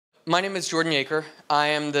My name is Jordan Yaker. I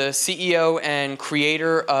am the CEO and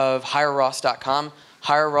creator of HireRoss.com.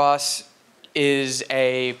 HireRoss is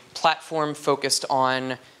a platform focused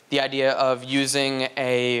on the idea of using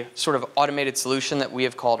a sort of automated solution that we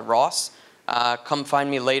have called Ross. Come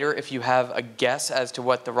find me later if you have a guess as to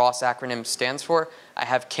what the Ross acronym stands for. I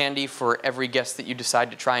have candy for every guess that you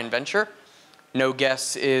decide to try and venture. No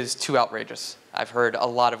guess is too outrageous. I've heard a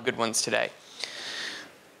lot of good ones today.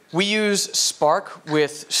 We use Spark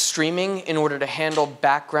with streaming in order to handle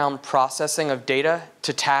background processing of data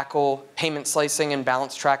to tackle payment slicing and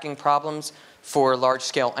balance tracking problems for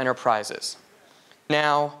large-scale enterprises.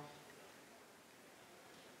 Now,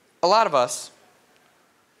 a lot of us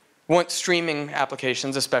want streaming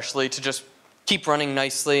applications especially to just keep running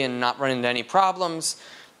nicely and not run into any problems,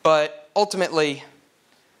 but ultimately,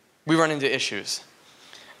 we run into issues.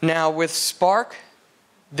 Now, with Spark,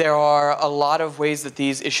 there are a lot of ways that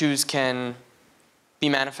these issues can be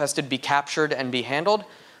manifested, be captured, and be handled,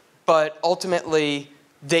 but ultimately,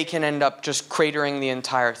 they can end up just cratering the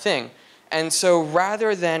entire thing. And so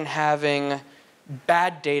rather than having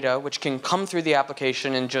bad data, which can come through the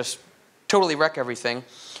application and just totally wreck everything,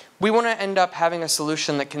 we want to end up having a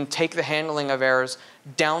solution that can take the handling of errors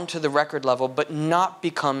down to the record level, but not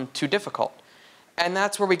become too difficult. And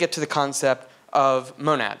that's where we get to the concept of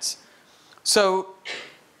monads. So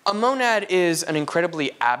a monad is an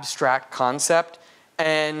incredibly abstract concept,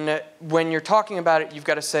 and when you're talking about it, you've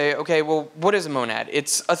got to say, okay, well, what is a monad?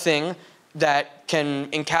 It's a thing that can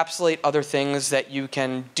encapsulate other things that you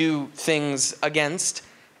can do things against,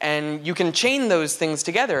 and you can chain those things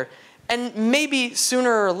together, and maybe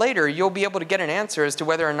sooner or later you'll be able to get an answer as to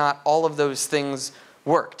whether or not all of those things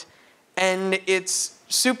worked. And it's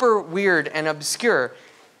super weird and obscure,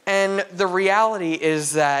 and the reality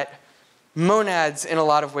is that monads, in a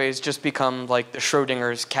lot of ways, just become like the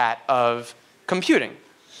Schrodinger's cat of computing.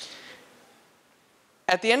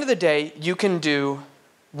 At the end of the day, you can do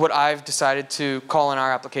what I've decided to call in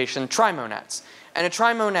our application trimonads. And a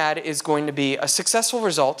trimonad is going to be a successful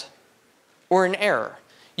result or an error.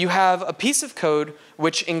 You have a piece of code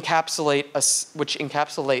which encapsulates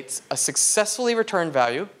a successfully returned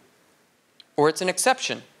value, or it's an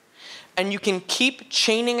exception. And you can keep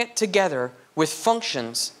chaining it together with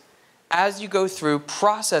functions as you go through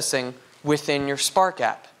processing within your Spark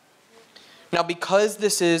app. Now, because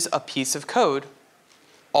this is a piece of code,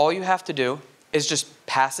 all you have to do is just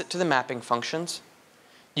pass it to the mapping functions.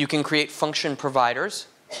 You can create function providers,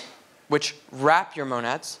 which wrap your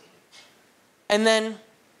monads, and then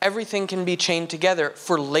everything can be chained together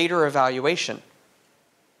for later evaluation.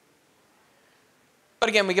 But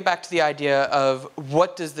again, we get back to the idea of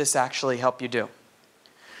what does this actually help you do?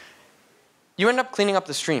 You end up cleaning up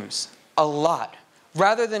the streams a lot.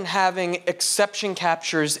 Rather than having exception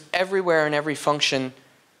captures everywhere in every function,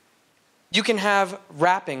 you can have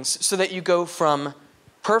wrappings so that you go from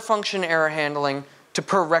per function error handling to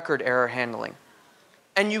per record error handling.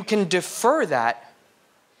 And you can defer that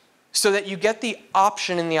so that you get the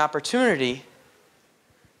option and the opportunity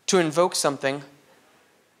to invoke something,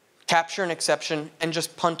 capture an exception, and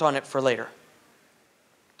just punt on it for later.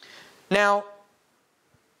 Now,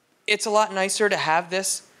 it's a lot nicer to have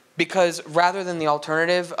this because rather than the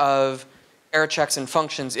alternative of error checks and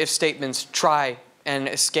functions, if statements try and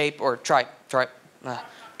escape or try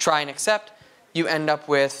and accept, you end up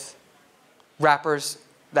with wrappers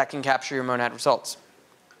that can capture your monad results.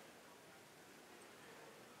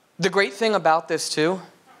 The great thing about this too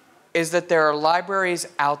is that there are libraries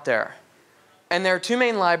out there. And there are two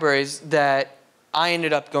main libraries that I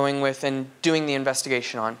ended up going with and doing the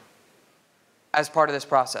investigation on as part of this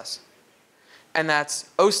process. And that's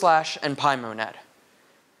O/ and PyMonad.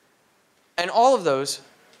 And all of those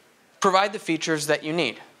provide the features that you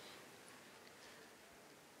need,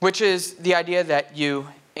 which is the idea that you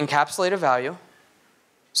encapsulate a value,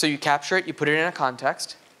 so you capture it, you put it in a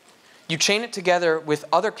context, you chain it together with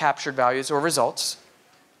other captured values or results,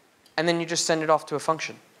 and then you just send it off to a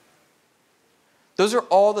function. Those are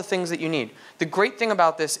all the things that you need. The great thing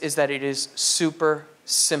about this is that it is super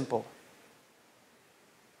simple.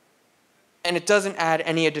 And it doesn't add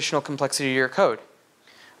any additional complexity to your code.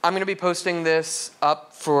 I'm going to be posting this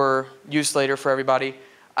up for use later for everybody.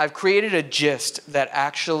 I've created a gist that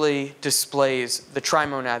actually displays the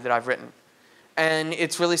trimonad that I've written. And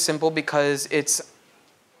it's really simple because it's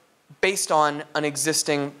based on an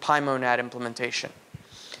existing PyMonad implementation.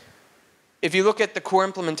 If you look at the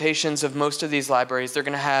core implementations of most of these libraries, they're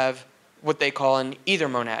going to have what they call an either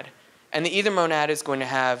monad. And the either monad is going to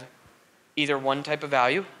have either one type of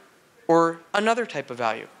value or another type of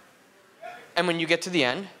value. And when you get to the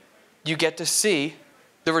end, you get to see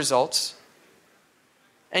the results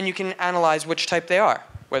and you can analyze which type they are,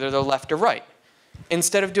 whether they're left or right.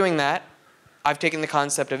 Instead of doing that, I've taken the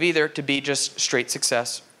concept of either to be just straight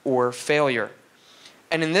success or failure.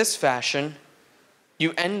 And in this fashion,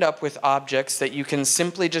 you end up with objects that you can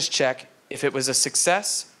simply just check if it was a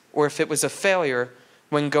success or if it was a failure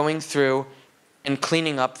when going through and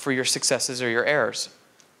cleaning up for your successes or your errors.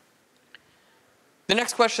 The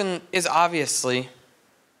next question is obviously,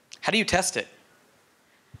 how do you test it?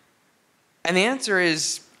 And the answer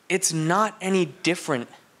is, it's not any different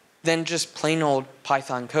than just plain old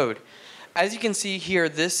Python code. As you can see here,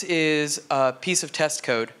 this is a piece of test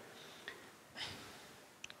code.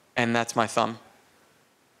 And that's my thumb.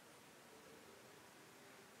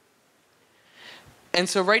 And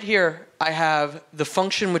so right here, I have the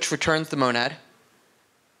function which returns the monad.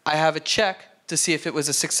 I have a check to see if it was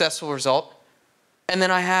a successful result. And then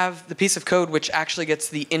I have the piece of code which actually gets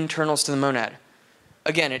the internals to the monad.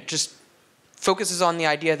 Again, it just focuses on the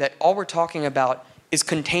idea that all we're talking about is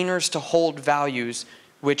containers to hold values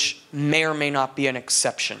which may or may not be an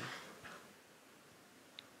exception.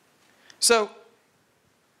 So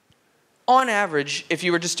on average, if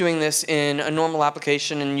you were just doing this in a normal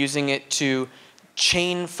application and using it to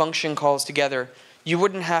chain function calls together, you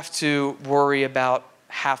wouldn't have to worry about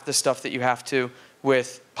half the stuff that you have to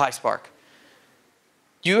with PySpark.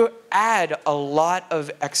 You add a lot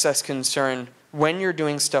of excess concern when you're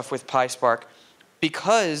doing stuff with PySpark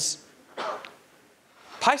because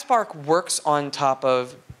PySpark works on top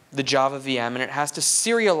of the Java VM and it has to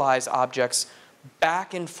serialize objects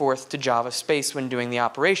back and forth to Java space when doing the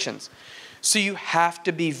operations. So you have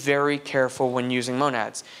to be very careful when using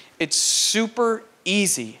monads. It's super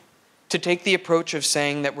easy to take the approach of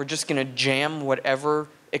saying that we're just going to jam whatever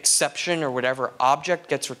exception or whatever object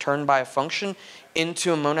gets returned by a function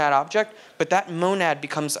into a monad object, but that monad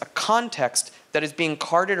becomes a context that is being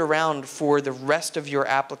carted around for the rest of your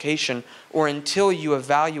application or until you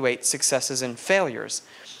evaluate successes and failures.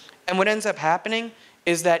 And what ends up happening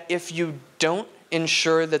is that if you don't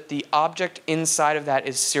ensure that the object inside of that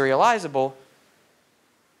is serializable,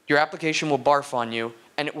 your application will barf on you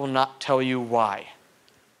and it will not tell you why.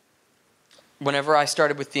 Whenever I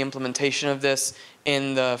started with the implementation of this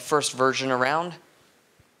in the first version around,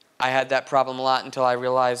 I had that problem a lot until I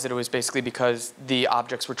realized that it was basically because the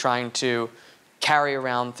objects were trying to carry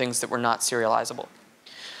around things that were not serializable.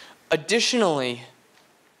 Additionally,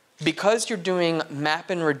 because you're doing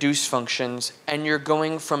map and reduce functions and you're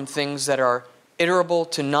going from things that are iterable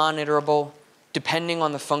to non-iterable, depending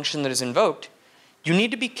on the function that is invoked, you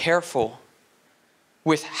need to be careful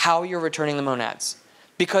with how you're returning the monads.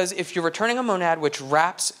 Because if you're returning a monad which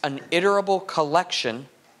wraps an iterable collection,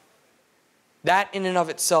 that in and of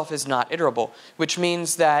itself is not iterable, which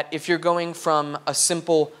means that if you're going from a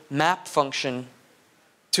simple map function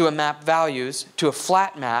to a map values to a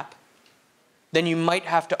flat map, then you might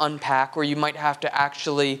have to unpack or you might have to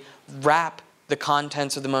actually wrap the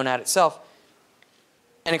contents of the monad itself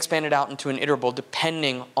and expand it out into an iterable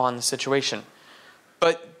depending on the situation.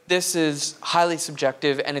 But this is highly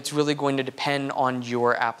subjective and it's really going to depend on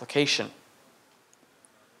your application.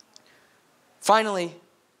 Finally,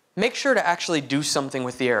 make sure to actually do something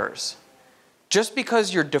with the errors. Just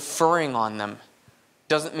because you're deferring on them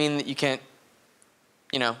doesn't mean that you can't,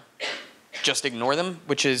 just ignore them,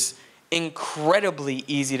 which is incredibly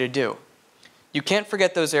easy to do. You can't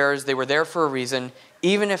forget those errors. They were there for a reason,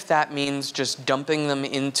 even if that means just dumping them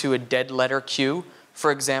into a dead letter queue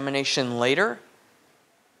for examination later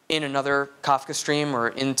in another Kafka stream or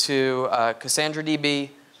into Cassandra DB.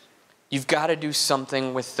 You've got to do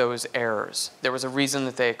something with those errors. There was a reason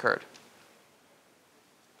that they occurred.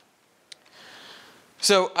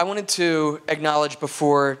 So I wanted to acknowledge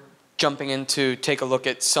before jumping in to take a look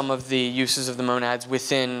at some of the uses of the monads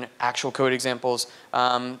within actual code examples,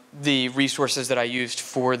 the resources that I used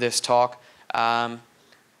for this talk.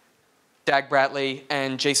 Dag Bratley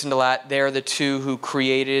and Jason Delat, they're the two who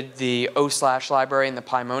created the O/ library and the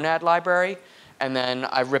PyMonad library. And then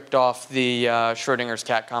I ripped off the Schrodinger's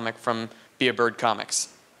cat comic from Be a Bird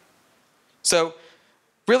Comics. So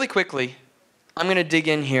really quickly, I'm going to dig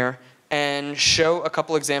in here and show a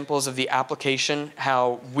couple examples of the application,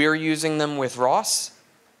 how we're using them with Ross,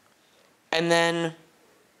 and then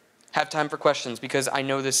have time for questions because I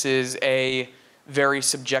know this is a very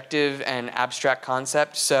subjective and abstract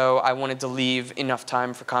concept, so I wanted to leave enough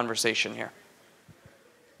time for conversation here.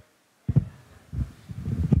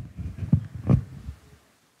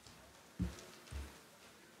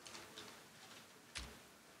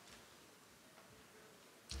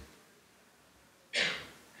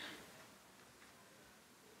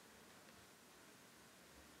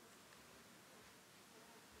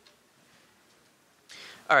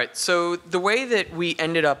 All right, so the way that we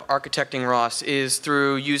ended up architecting ROS is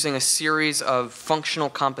through using a series of functional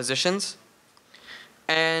compositions.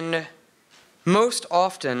 And most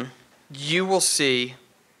often, you will see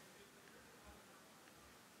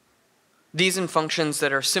these in functions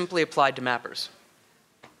that are simply applied to mappers.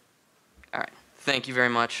 All right, thank you very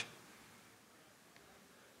much.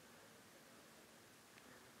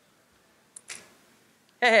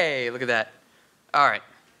 Hey, look at that. All right.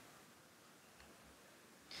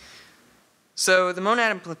 So the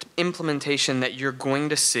monad implementation that you're going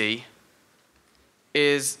to see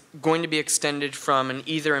is going to be extended from an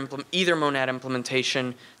either monad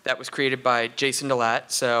implementation that was created by Jason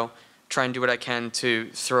Delat. So try and do what I can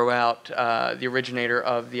to throw out the originator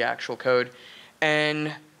of the actual code.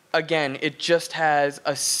 And again, it just has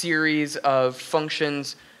a series of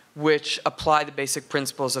functions which apply the basic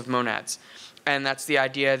principles of monads. And that's the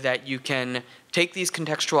idea that you can take these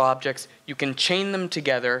contextual objects, you can chain them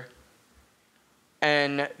together,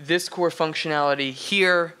 and this core functionality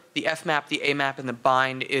here, the fmap, the amap, and the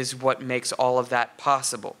bind is what makes all of that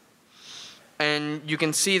possible. And you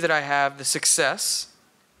can see that I have the success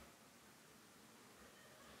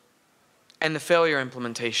and the failure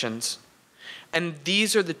implementations. And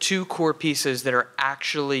these are the two core pieces that are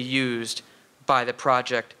actually used by the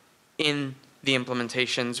project in the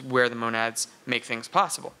implementations where the monads make things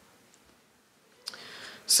possible.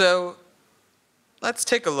 So let's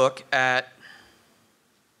take a look at,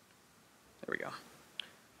 there we go,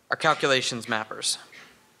 our calculations mappers.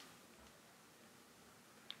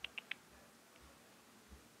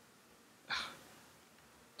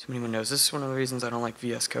 Too many windows. This is one of the reasons I don't like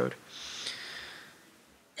VS Code.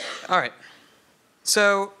 All right.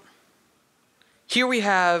 So here we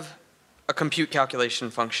have a compute calculation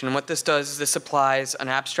function. And what this does is this applies an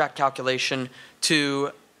abstract calculation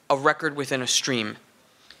to a record within a stream.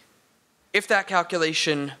 If that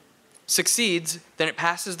calculation succeeds, then it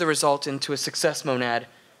passes the result into a success monad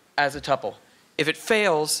as a tuple. If it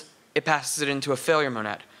fails, it passes it into a failure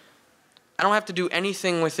monad. I don't have to do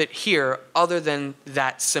anything with it here other than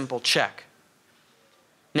that simple check.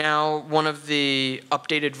 Now, one of the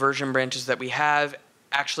updated version branches that we have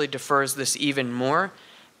actually defers this even more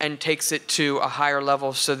and takes it to a higher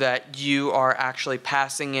level so that you are actually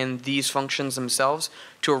passing in these functions themselves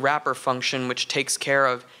to a wrapper function which takes care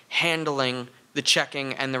of handling the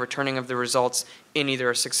checking and the returning of the results in either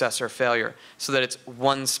a success or failure, so that it's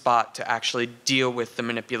one spot to actually deal with the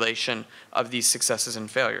manipulation of these successes and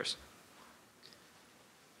failures.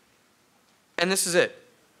 And this is it.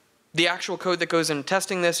 The actual code that goes into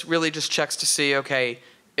testing this really just checks to see, okay,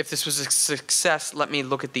 if this was a success, let me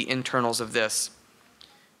look at the internals of this.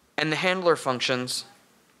 And the handler functions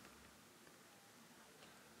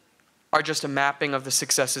are just a mapping of the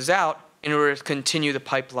successes out in order to continue the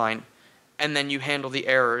pipeline. And then you handle the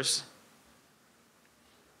errors.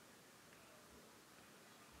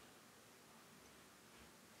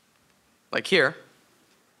 Like here.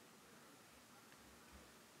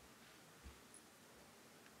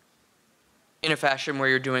 In a fashion where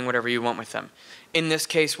you're doing whatever you want with them. In this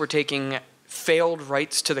case, we're taking failed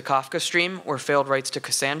writes to the Kafka stream or failed writes to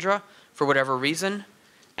Cassandra for whatever reason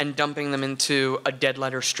and dumping them into a dead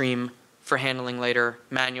letter stream for handling later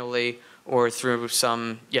manually or through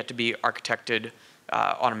some yet to be architected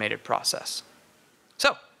automated process.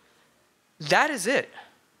 So that is it.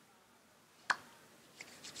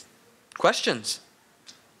 Questions?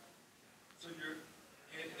 So if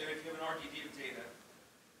you have an RDD of data,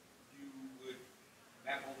 you would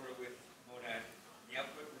map over it with monad. The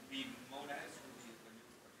output would be monads, or would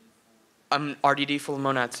be a new RDD full? RDD full of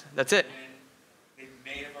monads. That's it. And they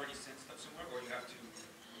may have already sent stuff somewhere, or you have to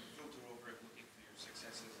filter over it looking for your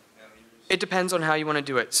successes and failures? It depends on how you want to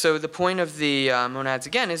do it. So the point of the monads,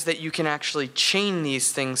 again, is that you can actually chain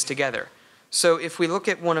these things together. So if we look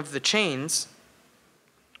at one of the chains,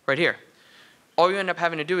 right here, all you end up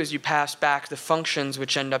having to do is you pass back the functions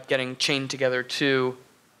which end up getting chained together to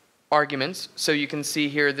arguments. So you can see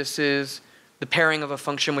here this is the pairing of a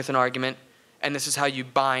function with an argument, and this is how you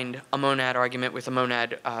bind a monad argument with a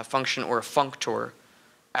monad function, or a functor,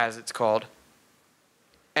 as it's called.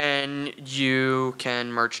 And you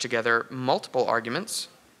can merge together multiple arguments,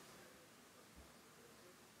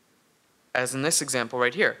 as in this example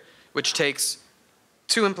right here, which takes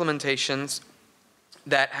two implementations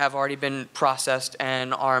that have already been processed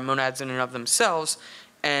and are monads in and of themselves,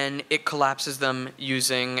 and it collapses them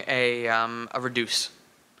using a reduce.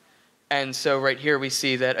 And so right here we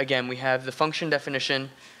see that, again, we have the function definition,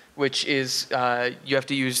 which is you have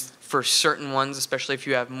to use for certain ones, especially if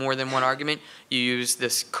you have more than one argument, you use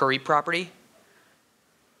this curry property.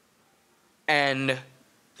 And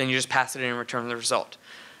then you just pass it in and return the result.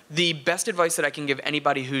 the best advice that I can give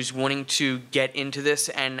anybody who's wanting to get into this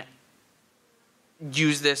and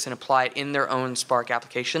use this and apply it in their own Spark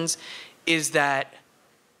applications is that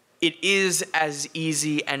it is as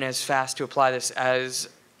easy and as fast to apply this as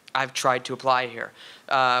I've tried to apply here.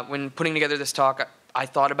 When putting together this talk, I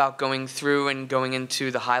thought about going through and going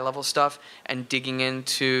into the high-level stuff and digging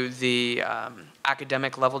into the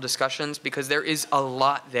academic level discussions, because there is a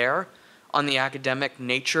lot there on the academic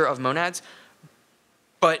nature of monads.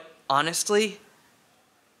 But honestly,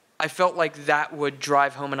 I felt like that would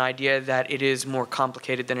drive home an idea that it is more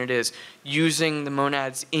complicated than it is. Using the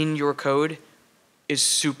monads in your code is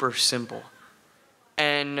super simple.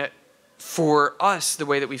 And for us, the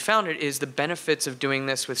way that we found it is the benefits of doing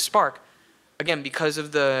this with Spark, again, because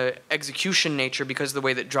of the execution nature, because of the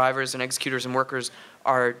way that drivers and executors and workers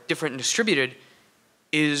are different and distributed,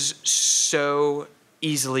 is so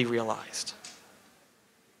easily realized.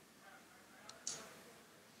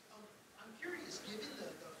 I'm curious, given the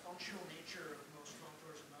functional nature of most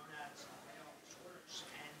functors and monads and the way all this works,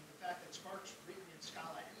 and the fact that Spark's written in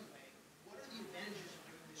Scala anyway, what are the advantages of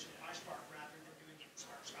doing this in PySpark rather than doing it in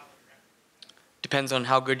Spark Scala directly? Depends on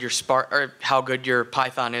how good your Spark or how good your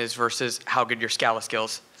Python is versus how good your Scala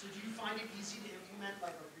skills. So do you find it easy to implement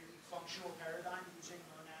like a really functional paradigm using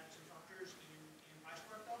monads and functors in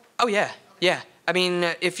PySpark though? Oh yeah, yeah. I mean,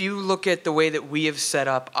 if you look at the way that we have set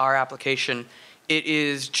up our application, it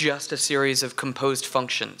is just a series of composed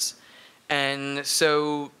functions. And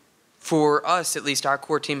so for us, at least our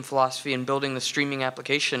core team philosophy in building the streaming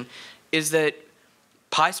application is that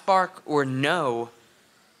PySpark or no,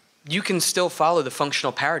 you can still follow the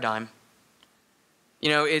functional paradigm. You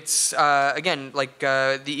know, it's, again, like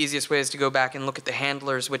the easiest way is to go back and look at the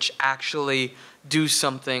handlers which actually do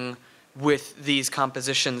something with these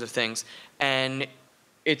compositions of things. And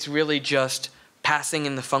it's really just passing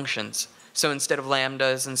in the functions. So instead of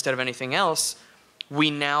lambdas, instead of anything else, we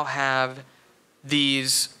now have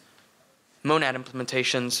these monad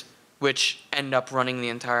implementations which end up running the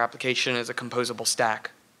entire application as a composable stack.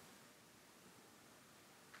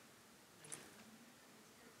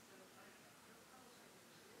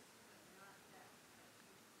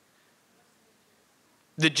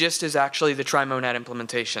 The gist is actually the trimonad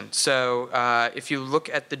implementation. So if you look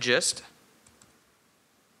at the gist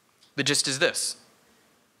is this.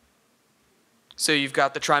 So you've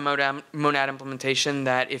got the trimonad implementation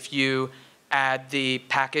that if you add the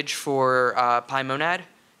package for PyMonad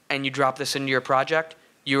and you drop this into your project,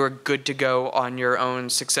 you are good to go on your own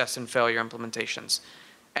success and failure implementations.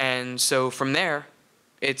 And so from there,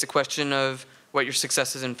 it's a question of what your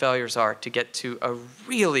successes and failures are to get to a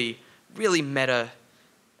really, really meta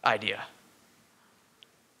idea.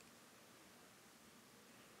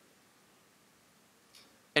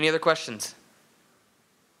 Any other questions?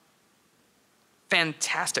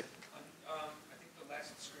 Fantastic. I think the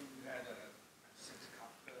last screen you had a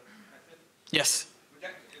Kafka method. Yes. Would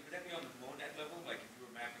that be on the monad level, like if you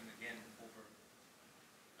were mapping again over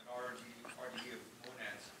an RDD of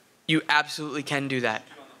monads? You absolutely can do that.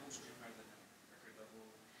 On the whole stream rather than record level.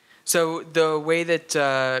 So the way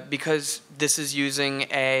that, because this is using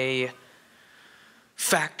a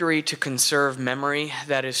factory to conserve memory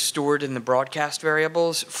that is stored in the broadcast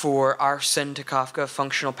variables, for our send to Kafka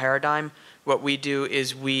functional paradigm, what we do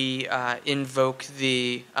is we invoke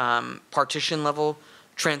the partition level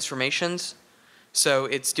transformations. So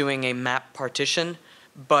it's doing a map partition,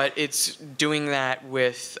 but it's doing that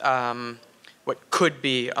with what could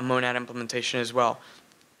be a monad implementation as well.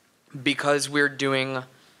 Because we're doing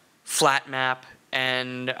flat map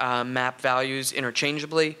and map values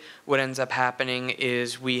interchangeably, what ends up happening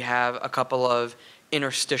is we have a couple of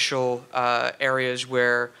interstitial areas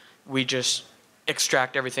where we just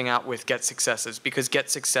extract everything out with get successes, because get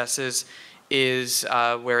successes is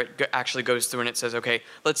where it actually goes through and it says, okay,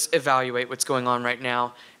 let's evaluate what's going on right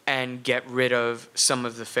now and get rid of some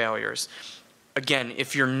of the failures. Again,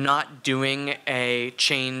 if you're not doing a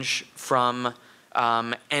change from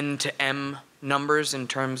N to M numbers in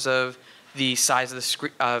terms of the size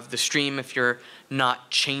of the stream, if you're not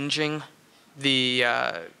changing the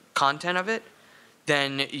content of it,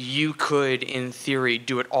 then you could, in theory,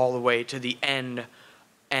 do it all the way to the end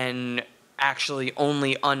and actually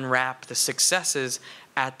only unwrap the successes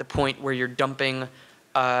at the point where you're dumping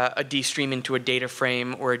a D stream into a data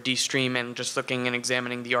frame or a D stream and just looking and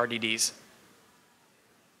examining the RDDs.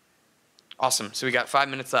 Awesome. So we got 5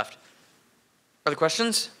 minutes left. Other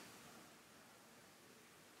questions?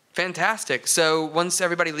 Fantastic. So once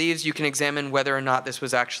everybody leaves, you can examine whether or not this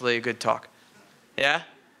was actually a good talk. Yeah?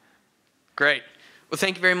 Great. Well,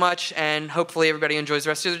 thank you very much, and hopefully everybody enjoys the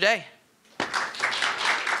rest of their day.